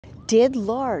Did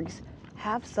Largs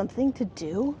have something to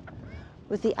do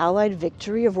with the Allied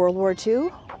victory of World War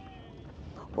II?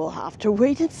 We'll have to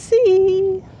wait and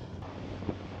see.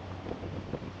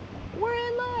 We're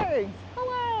in Largs.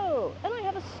 Hello! And I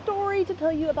have a story to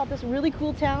tell you about this really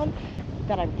cool town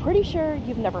that I'm pretty sure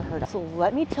you've never heard of. So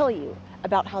let me tell you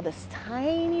about how this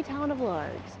tiny town of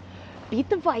Largs beat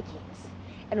the Vikings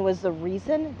and was the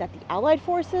reason that the Allied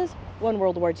forces won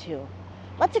World War II.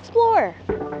 Let's explore.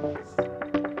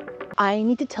 I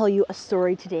need to tell you a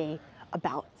story today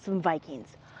about some Vikings.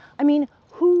 I mean,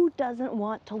 who doesn't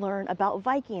want to learn about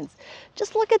Vikings?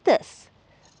 Just look at this.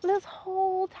 This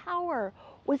whole tower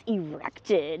was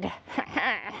erected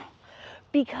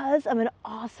because of an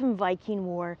awesome Viking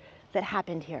war that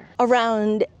happened here.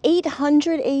 Around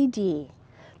 800 AD,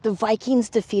 the Vikings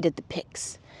defeated the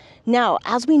Picts. Now,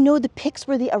 as we know, the Picts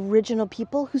were the original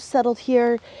people who settled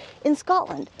here in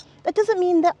Scotland. That doesn't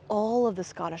mean that all of the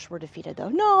Scottish were defeated, though.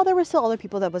 No, there were still other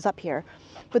people that was up here,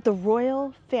 but the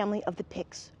royal family of the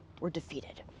Picts were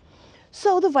defeated.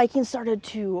 So the Vikings started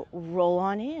to roll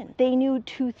on in. They knew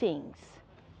two things: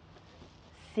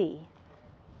 sea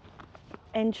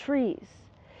and trees.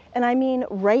 And I mean,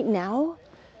 right now,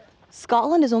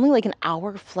 Scotland is only like an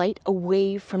hour flight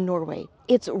away from Norway.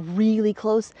 It's really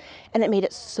close, and it made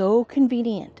it so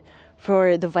convenient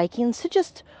for the Vikings to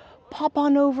just pop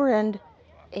on over and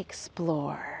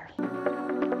explore.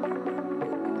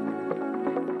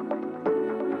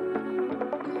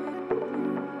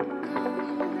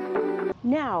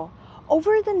 Now,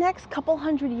 over the next couple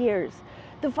hundred years,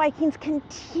 the Vikings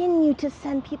continue to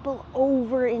send people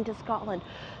over into Scotland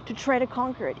to try to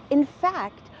conquer it. In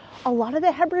fact, a lot of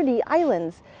the Hebrides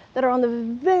Islands that are on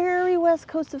the very west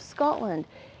coast of Scotland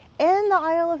and the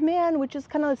Isle of Man, which is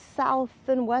kind of south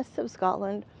and west of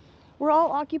Scotland, were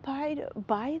all occupied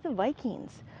by the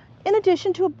Vikings. In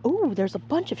addition to, ooh, there's a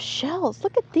bunch of shells.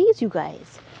 Look at these, you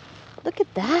guys. Look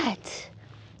at that.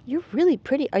 You're really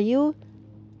pretty. Are you?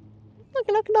 Look,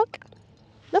 look, look.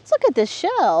 Let's look at this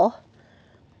shell.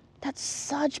 That's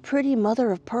such pretty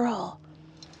mother of pearl.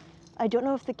 I don't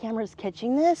know if the camera's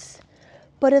catching this,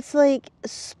 but it's like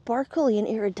sparkly and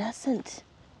iridescent.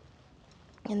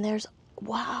 And there's,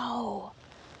 wow.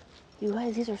 You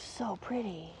guys, these are so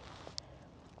pretty.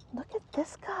 Look at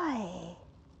this guy.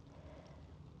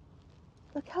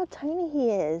 Look how tiny he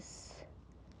is.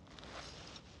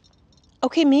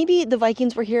 Okay, maybe the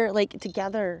Vikings were here like to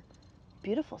gather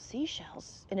beautiful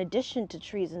seashells in addition to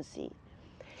trees and sea.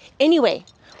 Anyway,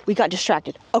 we got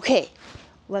distracted. Okay,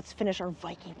 let's finish our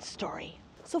Viking story.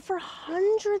 So for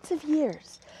hundreds of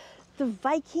years, the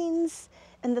Vikings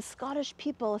and the Scottish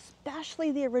people,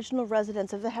 especially the original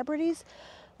residents of the Hebrides,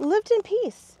 lived in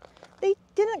peace. They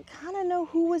didn't kind of know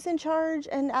who was in charge,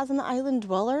 and as an island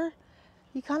dweller,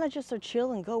 you kind of just are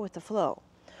chill and go with the flow.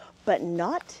 But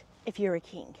not if you're a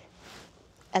king.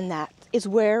 And that is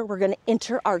where we're going to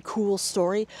enter our cool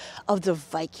story of the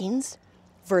Vikings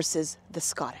versus the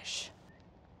Scottish.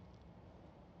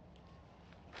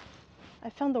 I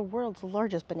found the world's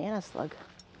largest banana slug.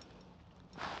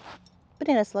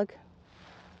 Banana slug.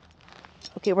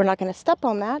 Okay, we're not going to step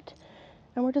on that,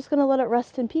 and we're just going to let it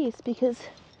rest in peace because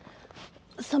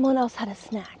someone else had a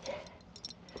snack.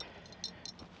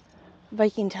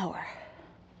 Viking Tower.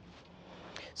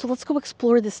 So let's go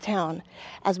explore this town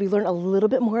as we learn a little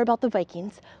bit more about the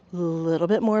Vikings, a little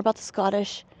bit more about the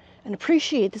Scottish, and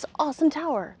appreciate this awesome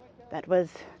tower that was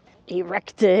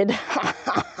erected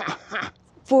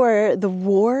for the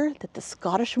war that the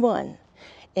Scottish won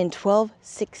in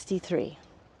 1263.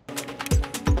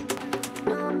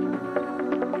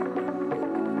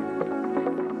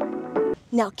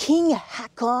 Now, King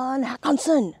Haakon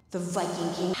Haakonsson, the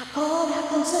Viking King Haakon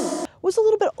Haakonsson, was a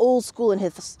little bit old school in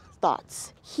his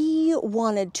thoughts. He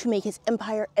wanted to make his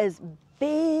empire as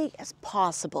big as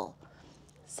possible.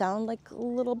 Sound like a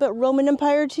little bit Roman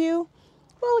Empire to you?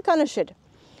 Well, it kind of should.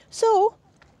 So,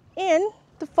 in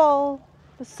the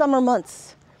summer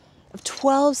months of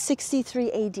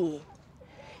 1263 AD,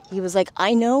 he was like,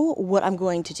 I know what I'm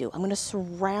going to do. I'm going to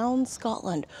surround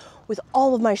Scotland with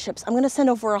all of my ships. I'm going to send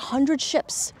over 100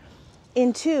 ships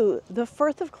into the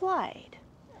Firth of Clyde,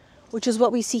 which is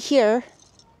what we see here,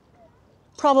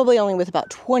 probably only with about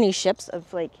 20 ships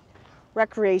of like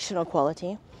recreational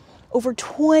quality. Over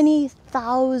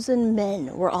 20,000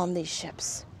 men were on these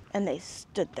ships, and they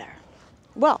stood there.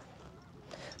 Well,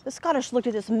 the Scottish looked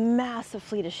at this massive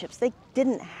fleet of ships. They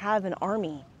didn't have an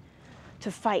army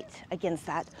to fight against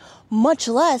that, much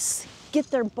less get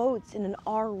their boats in an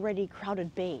already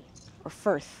crowded bay or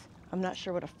firth. I'm not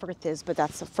sure what a firth is, but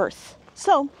that's a firth.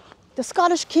 So the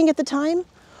Scottish king at the time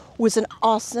was an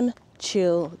awesome,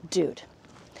 chill dude.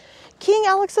 King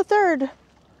Alex III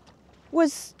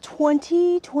was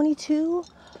 20, 22,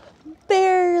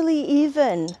 barely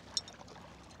even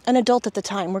an adult at the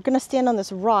time. We're gonna stand on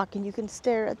this rock and you can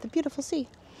stare at the beautiful sea.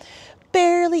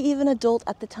 Barely even adult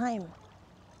at the time.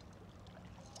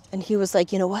 And he was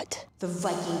like, you know what? The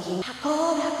Viking King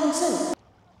Haakon Haakonsson.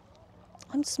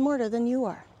 I'm smarter than you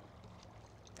are.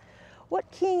 What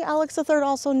King Alex III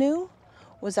also knew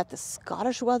was that the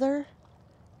Scottish weather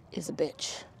is a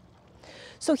bitch.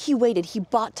 So he waited, he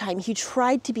bought time, he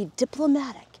tried to be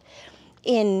diplomatic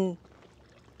in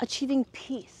achieving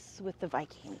peace with the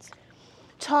Vikings.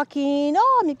 Talking,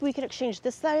 oh, maybe we could exchange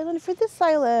this island for this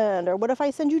island, or what if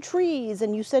I send you trees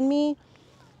and you send me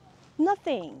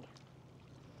nothing?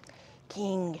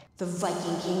 The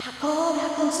Viking King Haakon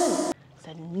Haakonsson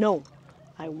said, no,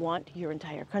 I want your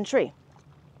entire country.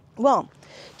 Well,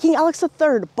 King Alex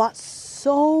III bought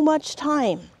so much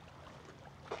time.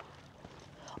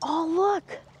 Oh,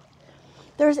 look,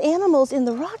 there's animals in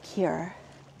the rock here.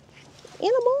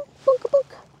 Animal, bunka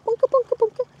bunka, bunka bunka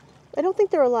bunka. I don't think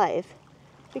they're alive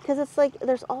because it's like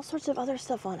there's all sorts of other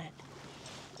stuff on it.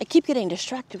 I keep getting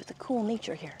distracted with the cool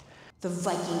nature here. The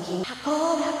Viking King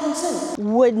Haakon Haakonsson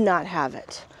would not have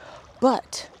it.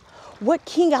 But what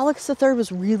King Alex III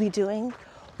was really doing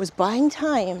was buying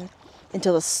time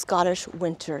until the Scottish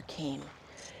winter came.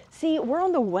 See, we're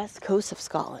on the west coast of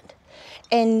Scotland,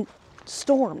 and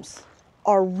storms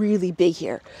are really big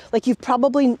here. Like you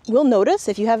probably will notice,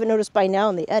 if you haven't noticed by now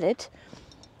in the edit,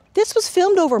 this was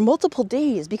filmed over multiple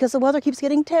days because the weather keeps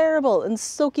getting terrible and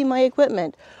soaking my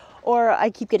equipment. Or I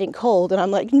keep getting cold and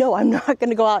I'm like, no, I'm not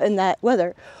gonna go out in that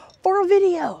weather for a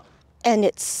video. And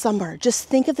it's summer. Just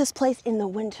think of this place in the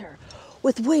winter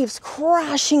with waves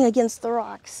crashing against the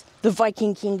rocks. The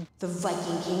Viking King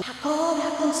Haakon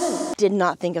Haakonsson did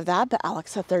not think of that, but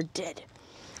Alex III did.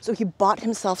 So he bought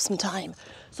himself some time.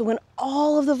 So when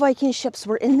all of the Viking ships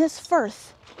were in this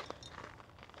firth,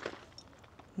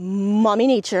 Mommy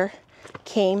Nature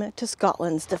came to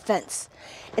Scotland's defense.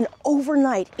 And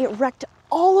overnight, it wrecked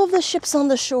all of the ships on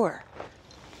the shore.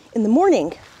 In the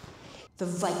morning, the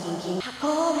Viking King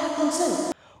Haakon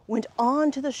Haakonsson went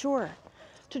on to the shore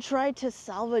to try to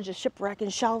salvage a shipwreck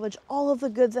and salvage all of the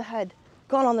goods that had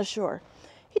gone on the shore.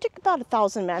 He took about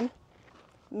 1,000 men,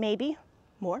 maybe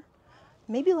more,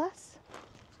 maybe less.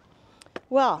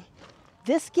 Well,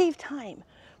 this gave time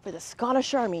for the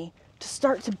Scottish army to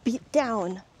start to beat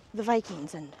down the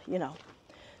Vikings and, you know,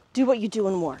 do what you do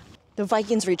in war. The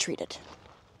Vikings retreated.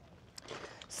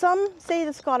 Some say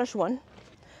the Scottish won.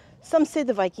 Some say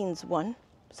the Vikings won.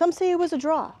 Some say it was a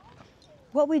draw.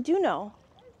 What we do know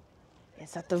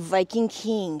is that the Viking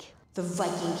King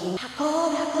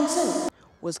Haakon Haakonsson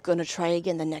was going to try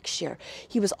again the next year.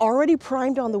 He was already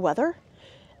primed on the weather.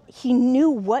 He knew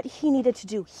what he needed to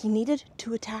do. He needed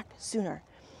to attack sooner.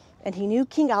 And he knew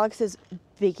King Alex's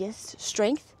biggest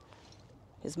strength,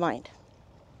 his mind.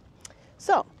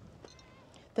 So,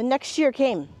 the next year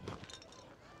came.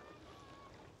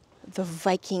 The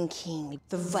Viking King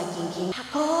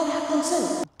Haakon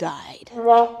Haakonsson died.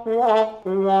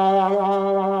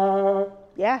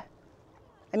 Yeah.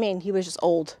 I mean, he was just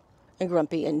old and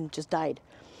grumpy and just died.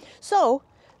 So,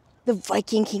 the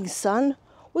Viking King's son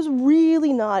was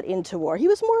really not into war. He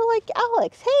was more like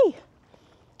Alex. Hey,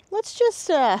 let's just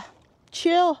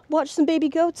chill, watch some baby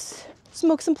goats,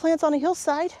 smoke some plants on a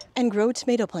hillside, and grow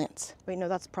tomato plants. Wait, no,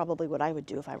 that's probably what I would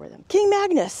do if I were them. King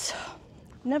Magnus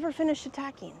never finished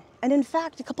attacking. And in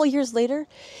fact, a couple years later,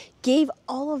 gave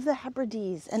all of the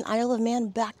Hebrides and Isle of Man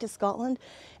back to Scotland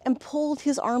and pulled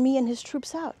his army and his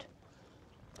troops out.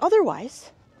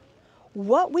 Otherwise,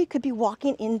 what we could be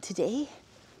walking in today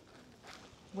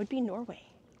would be Norway.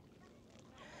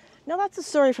 Now that's a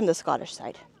story from the Scottish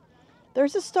side.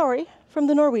 There's a story from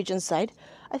the Norwegian side.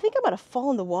 I think I'm gonna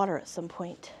fall in the water at some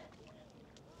point.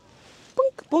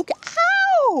 Bunk, bunk,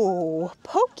 ow!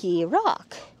 Pokey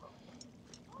rock.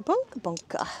 Bunka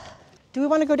bunka. Do we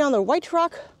want to go down the white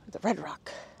rock or the red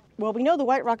rock? Well, we know the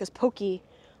white rock is pokey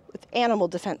with animal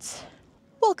defense.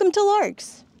 Welcome to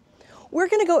Largs. We're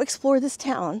going to go explore this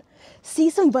town, see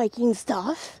some Viking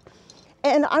stuff,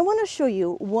 and I want to show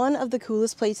you one of the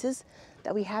coolest places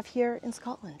that we have here in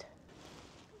Scotland.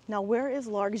 Now, where is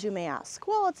Largs, you may ask?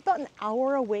 Well, it's about an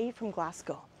hour away from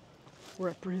Glasgow.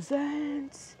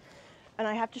 Represent! And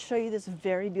I have to show you this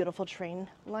very beautiful train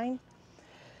line.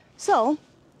 So,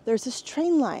 there's this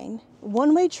train line,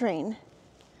 one-way train,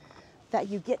 that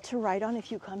you get to ride on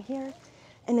if you come here.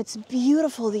 And it's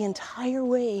beautiful the entire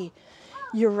way.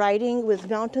 You're riding with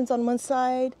mountains on one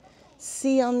side,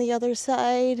 sea on the other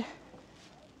side.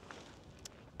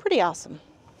 Pretty awesome.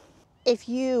 If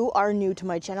you are new to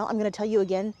my channel, I'm gonna tell you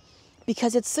again,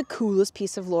 because it's the coolest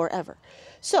piece of lore ever.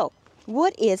 So,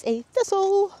 What is a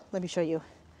thistle? Let me show you.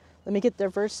 Let me get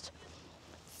there first.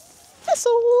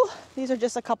 Thistle. These are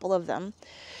just a couple of them.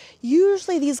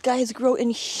 Usually these guys grow in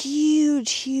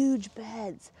huge, huge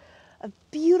beds of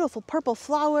beautiful purple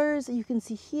flowers that you can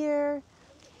see here.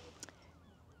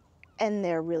 And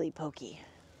they're really pokey.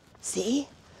 See?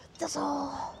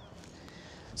 Thistle.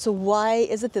 So why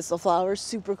is a thistle flower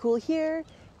super cool here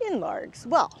in Largs?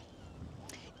 Well,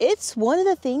 it's one of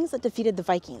the things that defeated the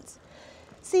Vikings.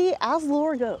 See, as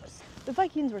lore goes, the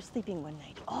Vikings were sleeping one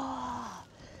night. Oh,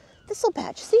 thistle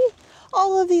patch. See?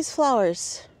 All of these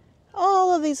flowers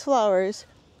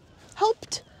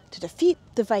helped to defeat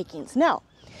the Vikings. Now,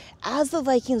 as the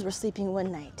Vikings were sleeping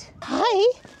one night.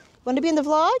 Hi, want to be in the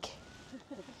vlog?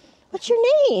 What's your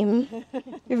name?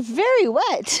 You're very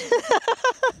wet.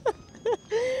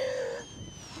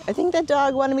 I think that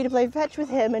dog wanted me to play fetch with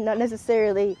him and not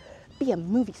necessarily be a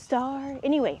movie star.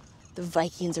 Anyway, the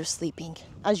Vikings are sleeping,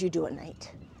 as you do at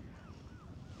night.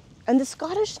 And the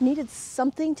Scottish needed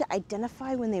something to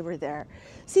identify when they were there.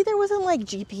 See, there wasn't like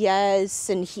GPS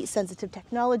and heat-sensitive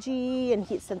technology and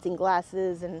heat-sensing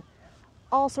glasses and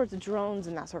all sorts of drones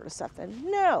and that sort of stuff then.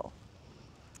 No.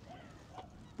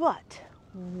 But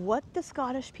what the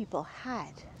Scottish people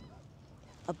had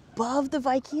above the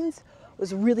Vikings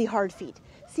was really hard feet.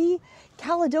 See,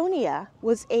 Caledonia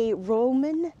was a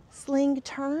Roman slang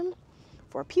term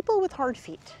for people with hard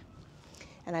feet.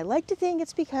 And I like to think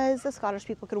it's because the Scottish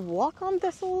people could walk on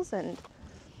thistles and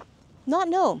not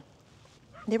know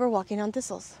they were walking on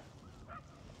thistles.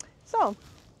 So,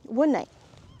 one night,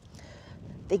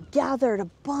 they gathered a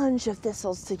bunch of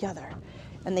thistles together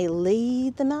and they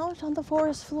laid them out on the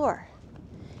forest floor.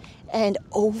 And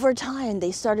over time,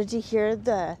 they started to hear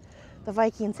the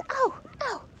Vikings, ow,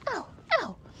 ow, ow,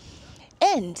 ow.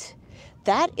 And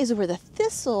that is where the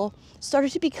thistle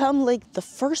started to become like the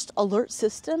first alert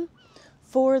system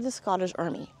for the Scottish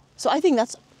army. So I think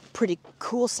that's pretty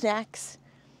cool snacks.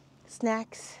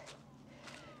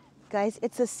 Guys,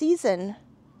 it's a season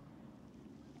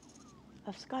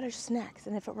of Scottish snacks.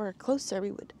 And if it were closer,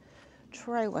 we would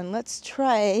try one. Let's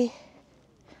try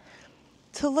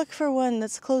to look for one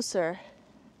that's closer,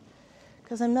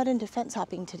 because I'm not into fence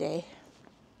hopping today.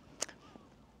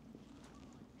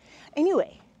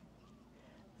 Anyway,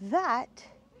 that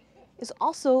is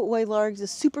also why Largs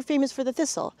is super famous for the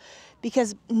thistle,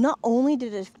 because not only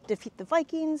did it defeat the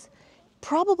Vikings,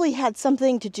 probably had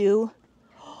something to do,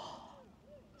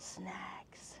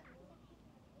 snacks,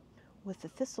 with the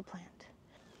thistle plant.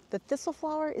 The thistle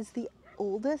flower is the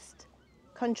oldest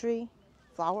country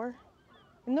flower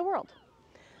in the world.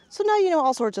 So now you know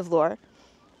all sorts of lore.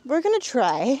 We're gonna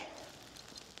try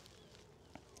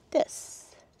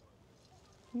this.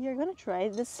 You're gonna try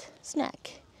this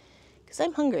snack, because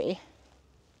I'm hungry.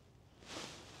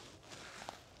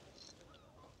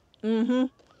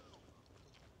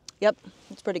 Yep,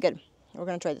 it's pretty good. We're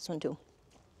gonna try this one too.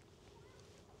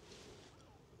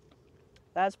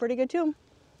 That's pretty good too.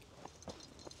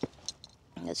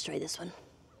 Let's try this one.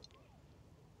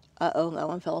 Uh-oh, that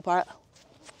one fell apart.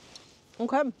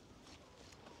 Okay.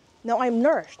 Now I'm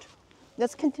nourished.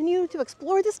 Let's continue to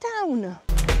explore this town.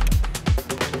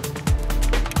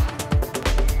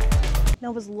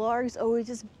 Now was Largs always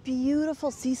this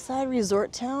beautiful seaside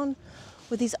resort town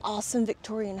with these awesome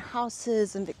Victorian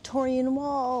houses and Victorian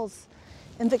walls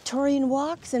and Victorian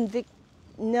walks and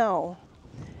No.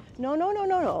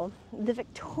 The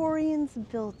Victorians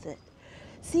built it.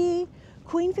 See,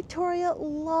 Queen Victoria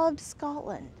loved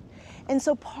Scotland. And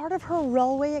so part of her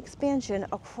railway expansion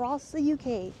across the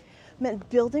UK meant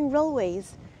building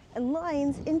railways and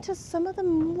lines into some of the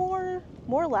more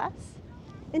or less,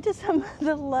 into some of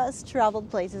the less traveled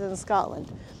places in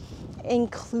Scotland,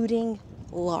 including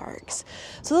Largs.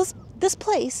 So this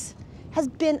place has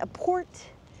been a port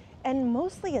and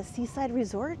mostly a seaside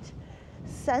resort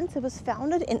since it was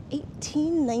founded in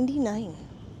 1899.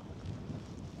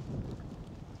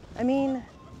 I mean,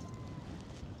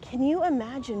 can you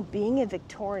imagine being a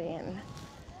Victorian,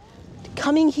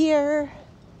 coming here,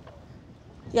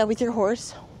 with your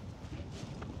horse,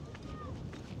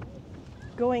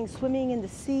 going swimming in the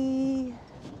sea,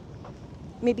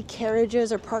 maybe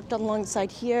carriages are parked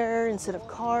alongside here instead of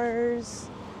cars.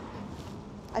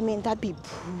 I mean, that'd be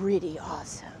pretty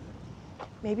awesome.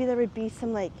 Maybe there would be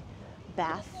some like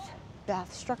bath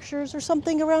structures or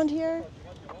something around here.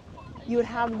 You would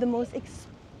have the most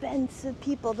expensive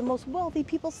people, the most wealthy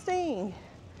people staying.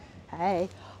 Hey,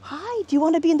 hi, do you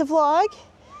want to be in the vlog?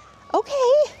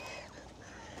 Okay.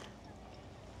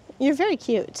 You're very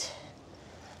cute.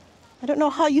 I don't know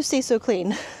how you stay so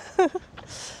clean.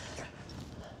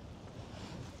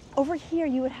 Over here,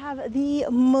 you would have the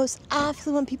most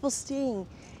affluent people staying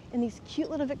and these cute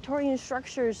little Victorian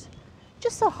structures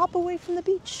just a hop away from the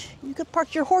beach. You could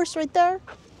park your horse right there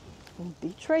and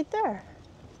beach right there.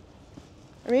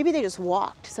 Or maybe they just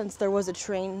walked since there was a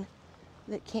train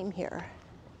that came here.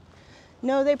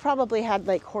 No, they probably had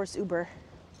like horse Uber.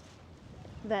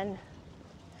 Then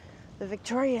the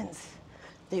Victorians,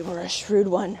 they were a shrewd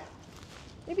one.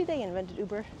 Maybe they invented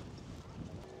Uber.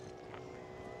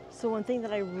 So one thing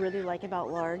that I really like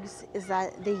about Largs is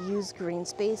that they use green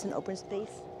space and open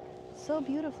space so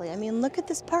beautifully. I mean, look at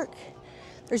this park.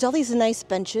 There's all these nice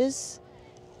benches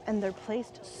and they're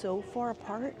placed so far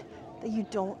apart that you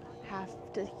don't have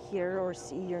to hear or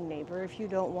see your neighbor if you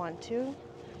don't want to.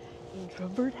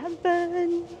 Introvert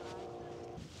heaven.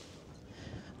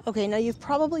 Okay, now you've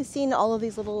probably seen all of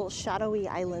these little shadowy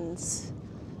islands.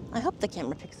 I hope the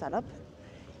camera picks that up.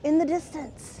 In the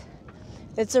distance.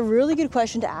 It's a really good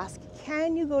question to ask.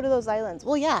 Can you go to those islands?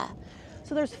 Well, yeah.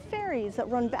 So there's ferries that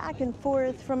run back and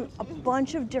forth from a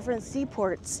bunch of different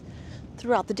seaports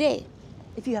throughout the day.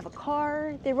 If you have a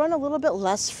car, they run a little bit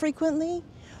less frequently,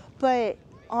 but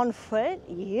on foot,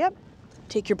 yep.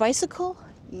 Take your bicycle,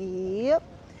 yep.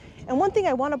 And one thing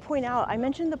I want to point out, I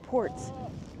mentioned the ports.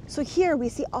 So here we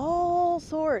see all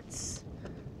sorts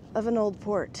of an old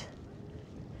port.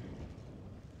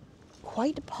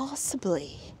 Quite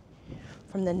possibly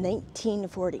from the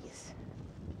 1940s.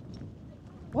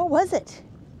 What was it?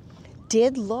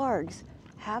 Did Largs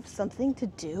have something to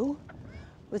do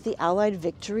with the Allied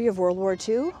victory of World War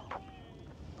II?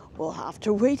 We'll have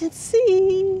to wait and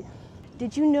see.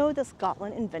 Did you know that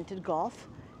Scotland invented golf?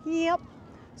 Yep.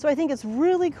 So I think it's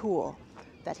really cool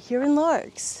that here in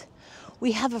Largs,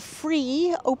 we have a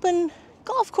free open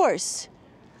golf course.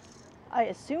 I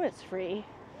assume it's free.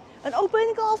 An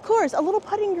open golf course, a little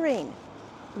putting green.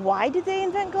 Why did they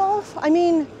invent golf? I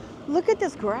mean, look at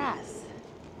this grass.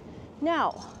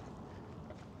 Now,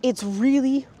 it's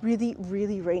really, really,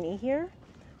 really rainy here.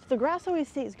 So the grass always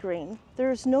stays green.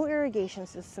 There's no irrigation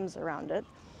systems around it,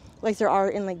 like there are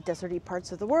in like deserty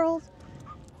parts of the world.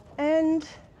 And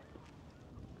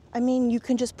I mean, you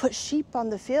can just put sheep on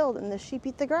the field and the sheep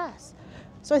eat the grass.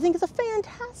 So I think it's a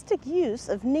fantastic use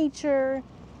of nature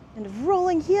and of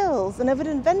rolling hills and of an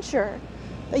adventure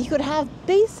that you could have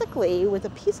basically with a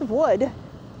piece of wood, a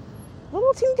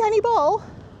little teeny tiny ball,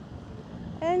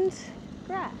 and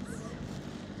grass.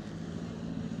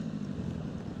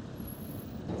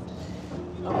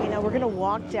 Okay, now we're gonna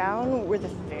walk down where the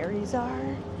ferries are.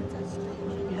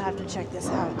 You have to check this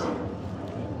out.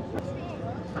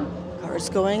 Cars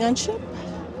going on ship.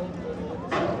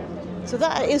 So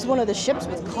that is one of the ships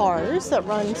with cars that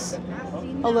runs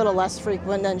a little less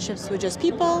frequent than ships with just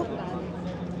people.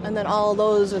 And then all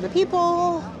those are the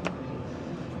people.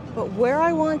 But where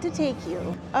I want to take you,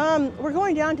 we're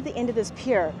going down to the end of this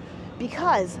pier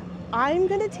because I'm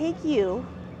gonna take you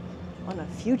on a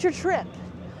future trip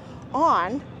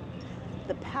on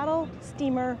the Paddle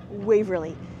Steamer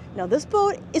Waverley. Now this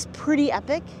boat is pretty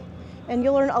epic and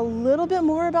you'll learn a little bit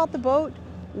more about the boat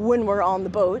when we're on the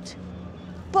boat.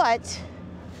 But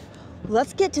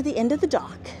let's get to the end of the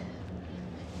dock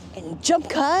and jump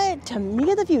cut to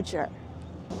me of the future.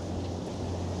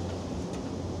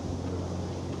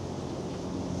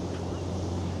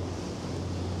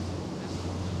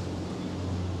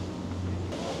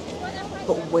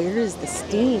 But where is the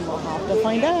steam? We'll have to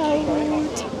find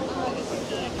out.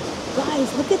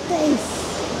 Guys, look at this.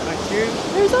 Thank you.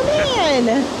 There's a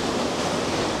man.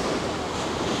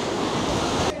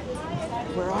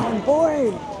 We're on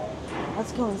board.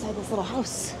 Let's go inside this little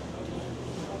house.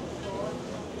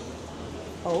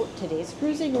 Oh, today's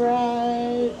cruising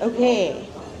ride. Okay.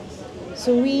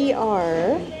 So we're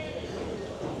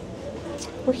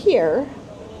here.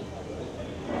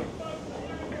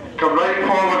 Come right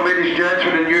forward, ladies and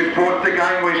gentlemen, and use both the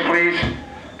gangways, please.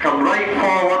 Come right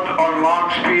forward on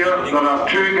Largs Pier. There are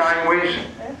 2 gangways.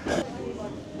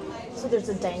 So there's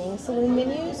a dining saloon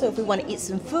menu. So if we want to eat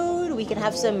some food, we can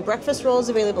have some breakfast rolls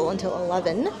available until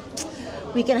 11.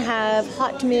 We can have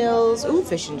hot meals, ooh,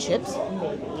 fish and chips,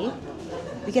 maybe.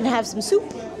 We can have some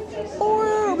soup,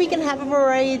 or we can have a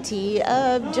variety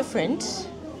of different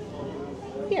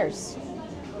beers.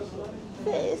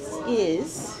 This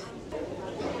is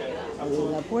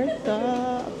La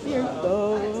Puerta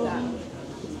Abierto.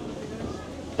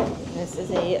 This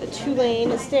is a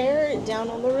 2-lane stair down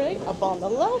on the right, up on the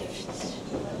left.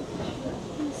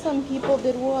 Some people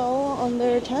did well on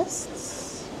their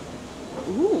tests.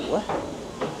 Ooh.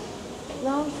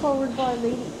 Lounge forward bar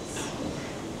ladies.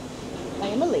 I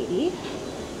am a lady.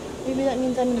 Maybe that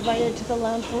means I'm invited to the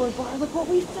lounge forward bar. Look what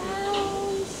we found.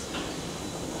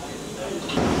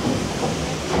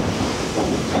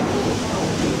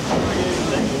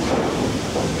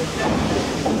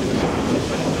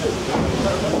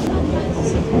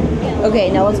 Okay,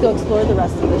 now let's go explore the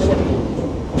rest of the ship.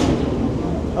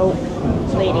 Oh,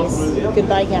 ladies,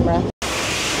 goodbye camera.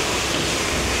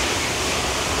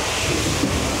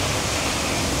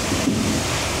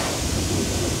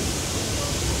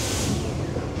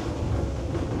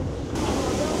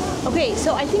 Okay,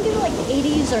 so I think in like the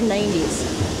 80s or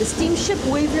 90s, the steamship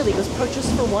Waverley was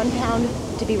purchased for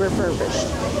 £1 to be refurbished.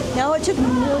 Now it took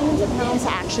millions of pounds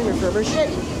to actually refurbish it.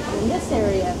 In this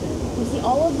area, we see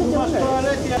all of the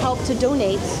donors help to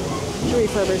donate to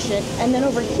refurbish it. And then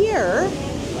over here,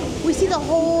 we see the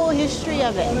whole history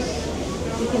of it.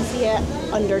 We can see it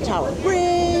under Tower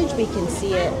Bridge, we can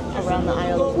see it around the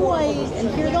Isle of Wight, and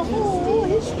hear the whole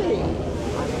history.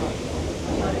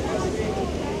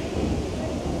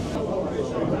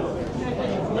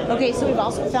 Okay, so we've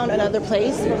also found another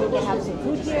place where we can have some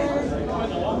food here.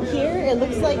 Here, it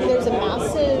looks like there's a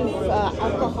massive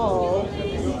alcohol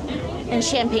and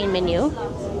champagne menu.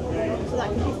 So that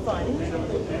could be fun.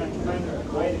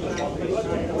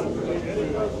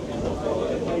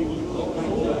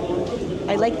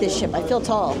 I like this ship. I feel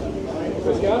tall.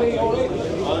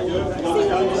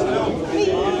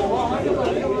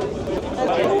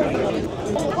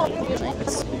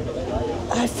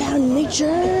 I found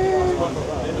nature.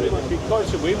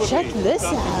 Check this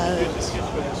out.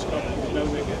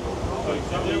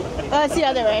 Oh, it's the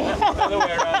other way.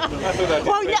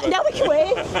 Well, now we can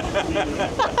wave.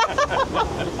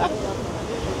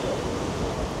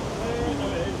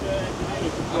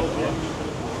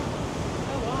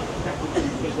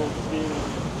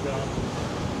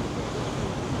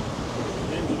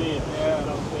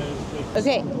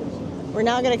 Okay, we're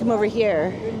now going to come over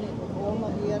here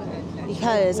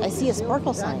because I see a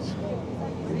sparkle sign.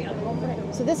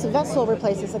 So this vessel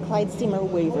replaces the Clyde steamer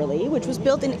Waverley, which was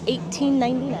built in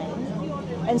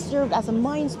 1899 and served as a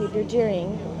minesweeper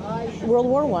during World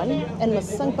War I and was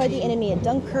sunk by the enemy at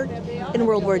Dunkirk in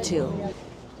World War II.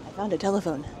 I found a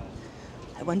telephone.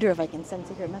 I wonder if I can send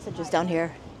secret messages down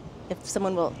here, if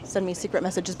someone will send me secret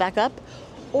messages back up,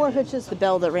 or if it's just the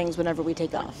bell that rings whenever we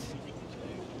take off.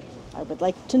 I would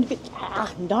like to be,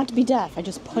 not be deaf. I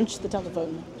just punched the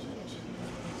telephone.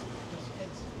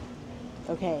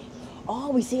 Okay.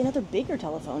 Oh, we see another bigger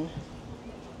telephone.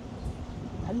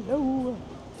 Hello.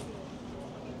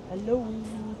 Hello.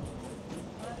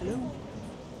 Hello.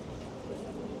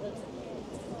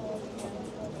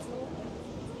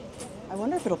 I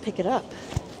wonder if it'll pick it up.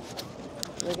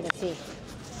 We're gonna see.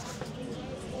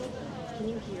 Can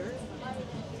you hear?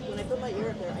 When I put my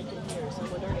ear up there, I can hear. So I'm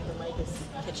wondering if the mic is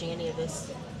catching any of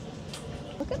this.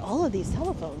 Look at all of these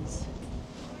telephones.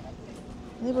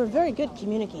 They were very good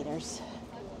communicators.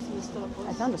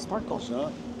 I found a sparkle.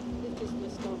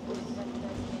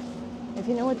 If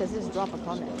you know what this is, drop a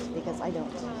comment, because I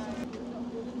don't.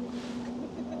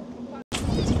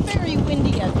 It's very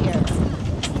windy out here,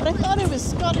 but I thought it was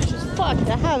Scottish as fuck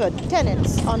to have a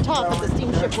tenants on top of the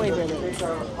steamship Waverley.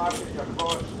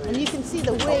 And you can see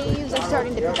the waves are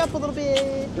starting to pick up a little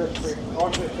bit.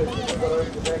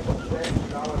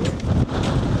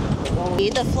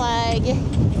 The flag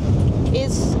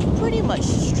is pretty much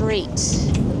straight,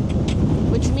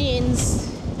 which means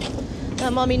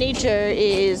that Mommy Nature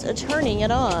is turning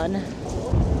it on.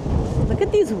 Look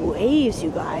at these waves,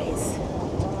 you guys.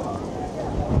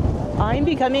 I'm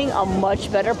becoming a much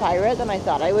better pirate than I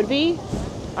thought I would be.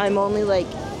 I'm only like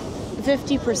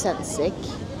 50% sick.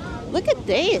 Look at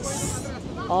this.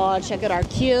 Oh, check out our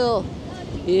keel.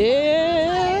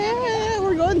 Yeah,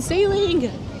 we're going sailing.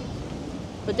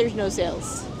 But there's no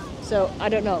sails, so I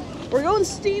don't know. We're going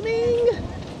steaming.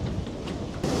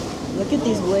 Look at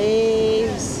these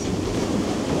waves.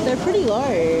 They're pretty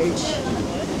large.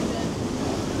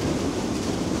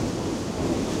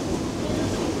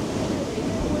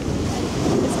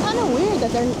 It's kind of weird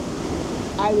that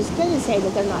I was going to say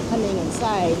that they're not coming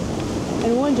inside,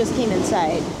 and one just came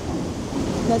inside.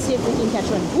 Let's see if we can catch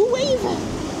one. Ooh, wave!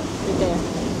 Right there.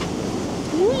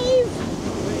 Wave!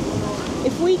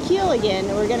 If we keel again,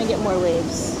 we're going to get more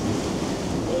waves.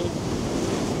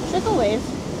 Trickle wave.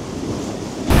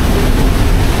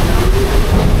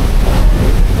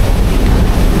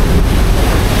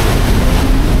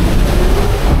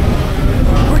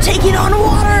 We're taking on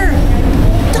water!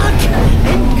 Duck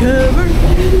and cover!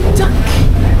 Duck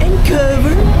and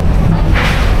cover!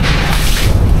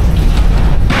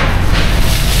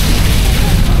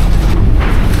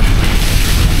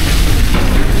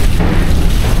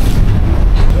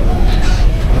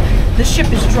 The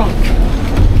ship is drunk.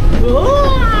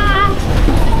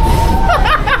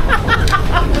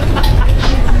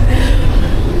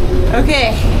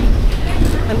 Okay,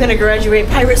 I'm gonna graduate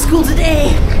pirate school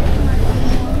today.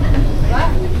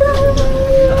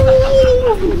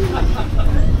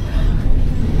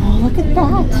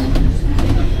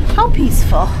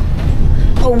 careful.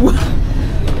 Oh.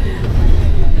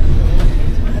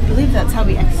 I believe that's how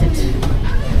we exit.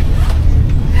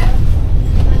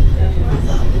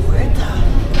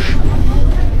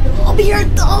 I'll be here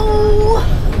though.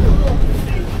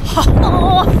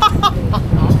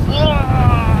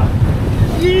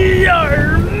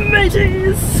 Yarr,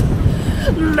 mateys!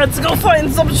 Let's go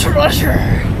find some treasure.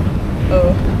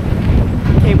 Oh.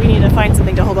 Okay, we need to find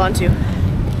something to hold on to.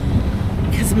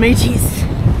 Because mateys,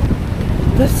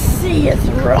 the sea is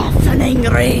rough and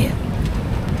angry.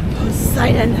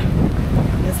 Poseidon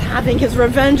is having his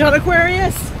revenge on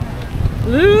Aquarius.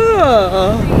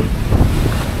 Ugh.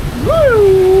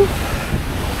 Woo!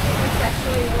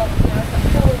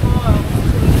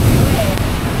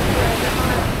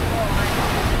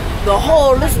 The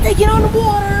hull is taking on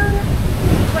water.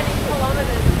 20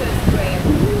 kilometers per square.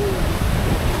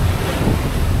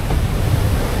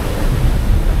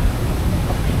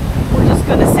 We're just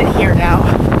gonna sit here now.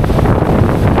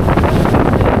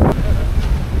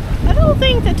 I don't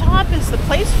think the top is the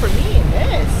place for me in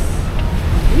this.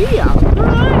 We are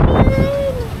driving.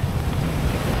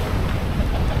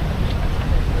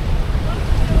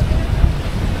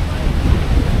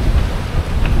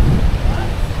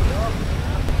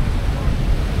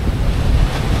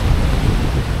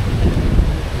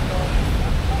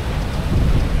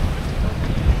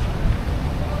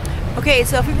 Okay,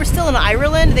 so if we were still in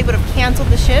Ireland, they would have canceled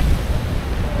the ship.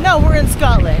 No, we're in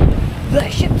Scotland. The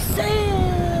ship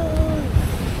sails!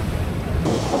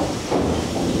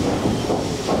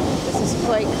 This is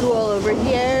quite cool over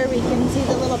here. We can see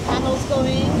the little paddles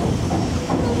going.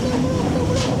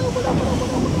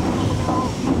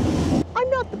 I'm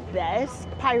not the best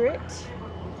pirate,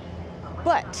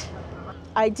 but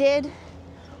I did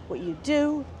what you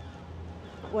do.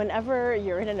 Whenever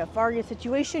you're in a nefarious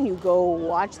situation, you go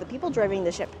watch the people driving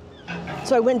the ship.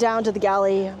 So I went down to the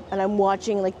galley and I'm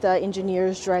watching like the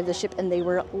engineers drive the ship, and they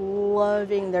were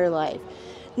loving their life.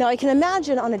 Now I can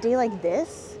imagine on a day like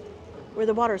this, where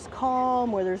the water's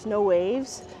calm, where there's no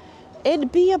waves,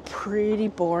 it'd be a pretty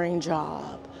boring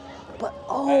job. But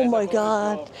oh my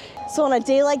God. So on a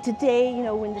day like today, you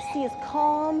know, when the sea is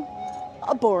calm,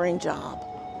 a boring job.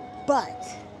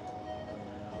 But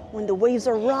when the waves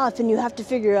are rough and you have to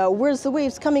figure out where's the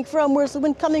waves coming from, where's the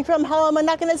wind coming from, how am I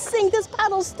not gonna sink this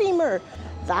paddle steamer?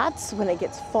 That's when it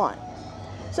gets fun.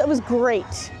 So it was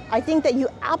great. I think that you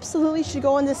absolutely should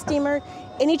go on this steamer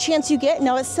any chance you get.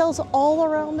 Now it sails all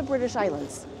around the British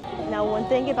Islands. Now one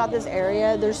thing about this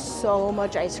area, there's so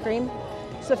much ice cream.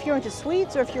 So if you're into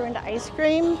sweets or if you're into ice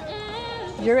cream,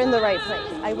 you're in the right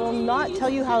place. I will not tell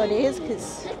you how it is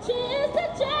because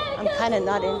I'm kind of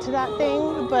not into that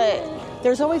thing, but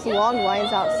there's always long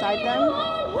lines outside them.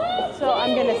 So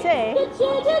I'm gonna say it's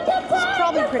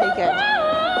probably pretty good.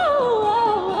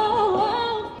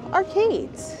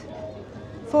 Arcades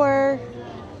for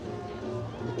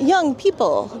young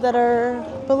people that are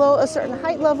below a certain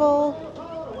height level,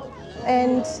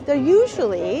 and they're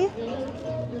usually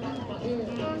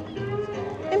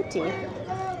empty.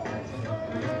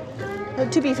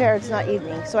 But to be fair, it's not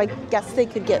evening, so I guess they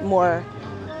could get more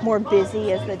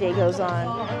busy as the day goes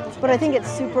on. But I think it's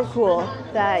super cool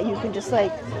that you can just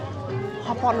like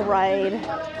hop on a ride,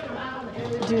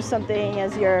 do something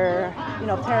as your, you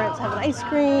know, parents have an ice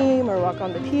cream or walk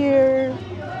on the pier.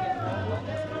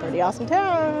 Pretty awesome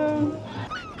town.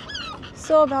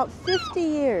 So about 50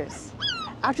 years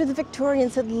after the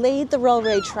Victorians had laid the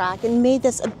railway track and made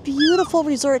this a beautiful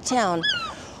resort town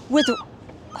with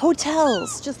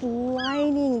hotels just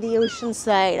lining the ocean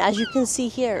side, as you can see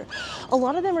here. A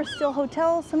lot of them are still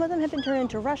hotels. Some of them have been turned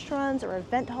into restaurants or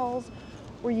event halls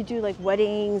where you do like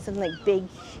weddings and like big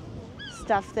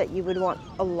stuff that you would want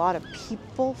a lot of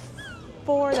people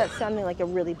for. That's sounding like a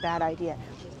really bad idea.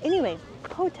 Anyway,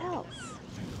 hotels.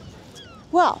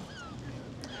 Well,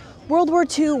 World War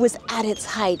II was at its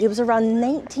height. It was around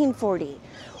 1940.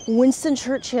 Winston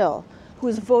Churchill, who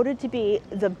was voted to be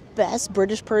the best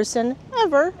British person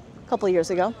ever a couple of years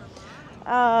ago,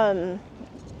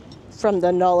 from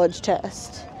the knowledge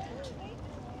test.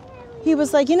 He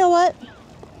was like, you know what?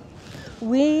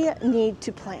 We need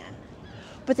to plan.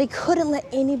 But they couldn't let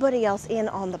anybody else in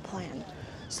on the plan.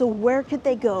 So where could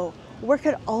they go? Where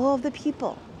could all of the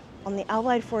people on the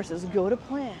Allied forces go to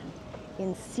plan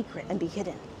in secret and be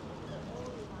hidden?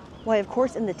 Why, of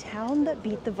course, in the town that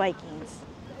beat the Vikings,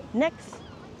 next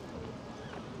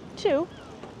to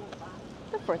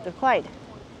the Firth of Clyde.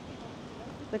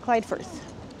 The Clyde Firth,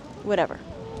 whatever.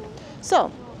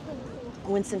 So,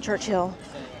 Winston Churchill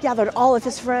gathered all of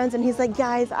his friends and he's like,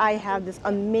 guys, I have this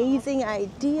amazing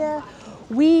idea.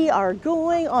 We are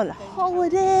going on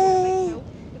holiday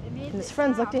And his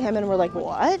friends looked at him and were like,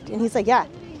 what? And he's like, yeah,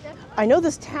 I know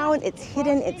this town, it's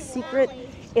hidden, it's secret,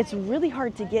 it's really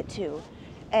hard to get to.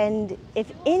 And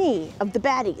if any of the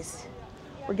baddies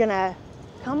were gonna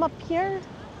come up here,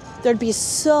 there'd be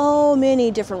so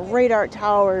many different radar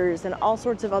towers and all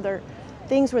sorts of other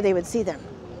things where they would see them.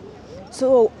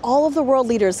 So all of the world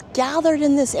leaders gathered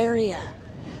in this area.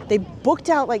 They booked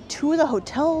out like 2 of the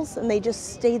hotels and they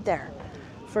just stayed there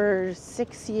for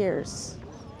 6 years.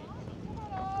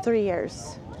 3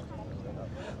 years.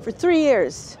 For 3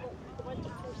 years.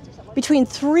 Between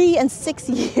 3 and 6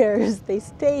 years, they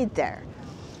stayed there.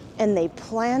 And they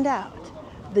planned out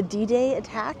the D-Day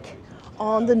attack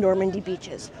on the Normandy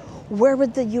beaches. Where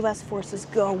would the US forces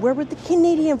go? Where would the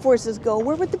Canadian forces go?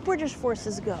 Where would the British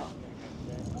forces go?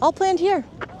 All planned here.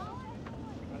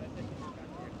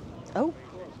 Oh,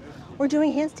 we're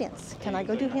doing handstands. Can I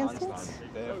go do handstands?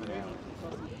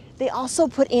 They also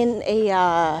put in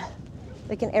a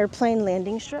like an airplane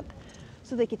landing strip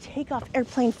so they could take off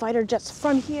airplane fighter jets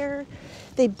from here.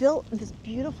 They built this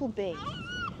beautiful bay.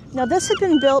 Now this had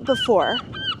been built before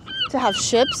to have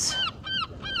ships.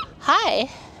 Hi.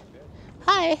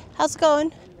 Hi, how's it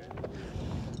going?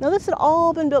 Now this had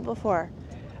all been built before.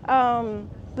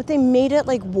 But they made it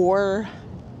like war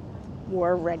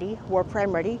ready, war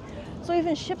prime ready. So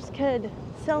even ships could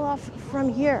sail off from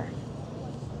here.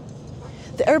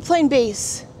 The airplane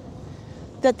base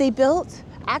that they built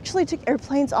actually took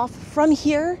airplanes off from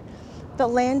here that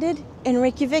landed in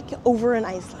Reykjavik over in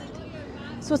Iceland.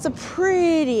 So it's a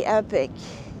pretty epic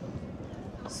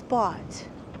spot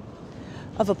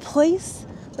of a place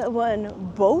that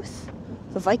won both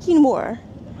the Viking War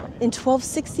in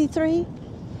 1263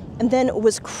 and then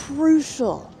was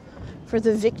crucial for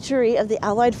the victory of the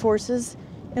Allied forces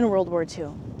in World War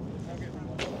II.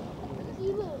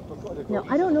 Now,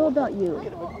 I don't know about you,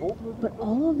 but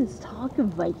all of this talk of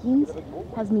Vikings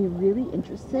has me really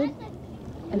interested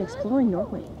in exploring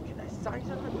Norway.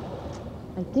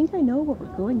 I think I know where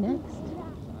we're going next.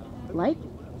 Like,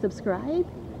 subscribe,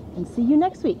 and see you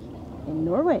next week in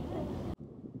Norway.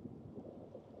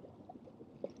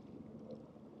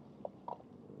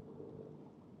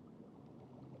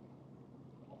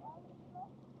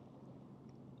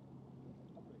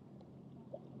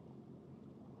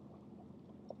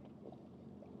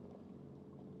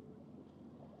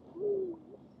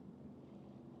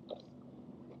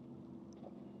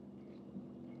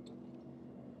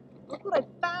 Look what I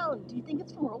found. Do you think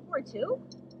it's from World War II?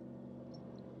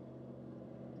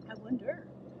 I wonder.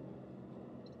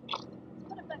 Let's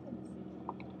put it back in the sea.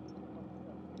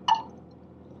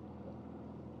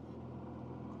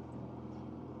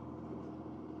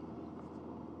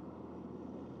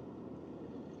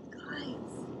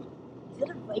 Guys, is it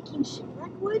a Viking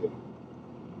shipwreck wood?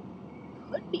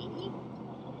 Could be.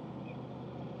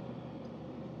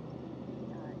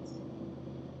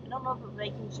 I don't know if a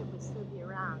Viking ship would still be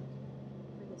around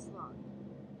for this long,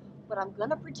 but I'm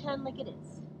gonna pretend like it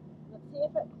is. Let's see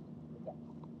if it. Okay.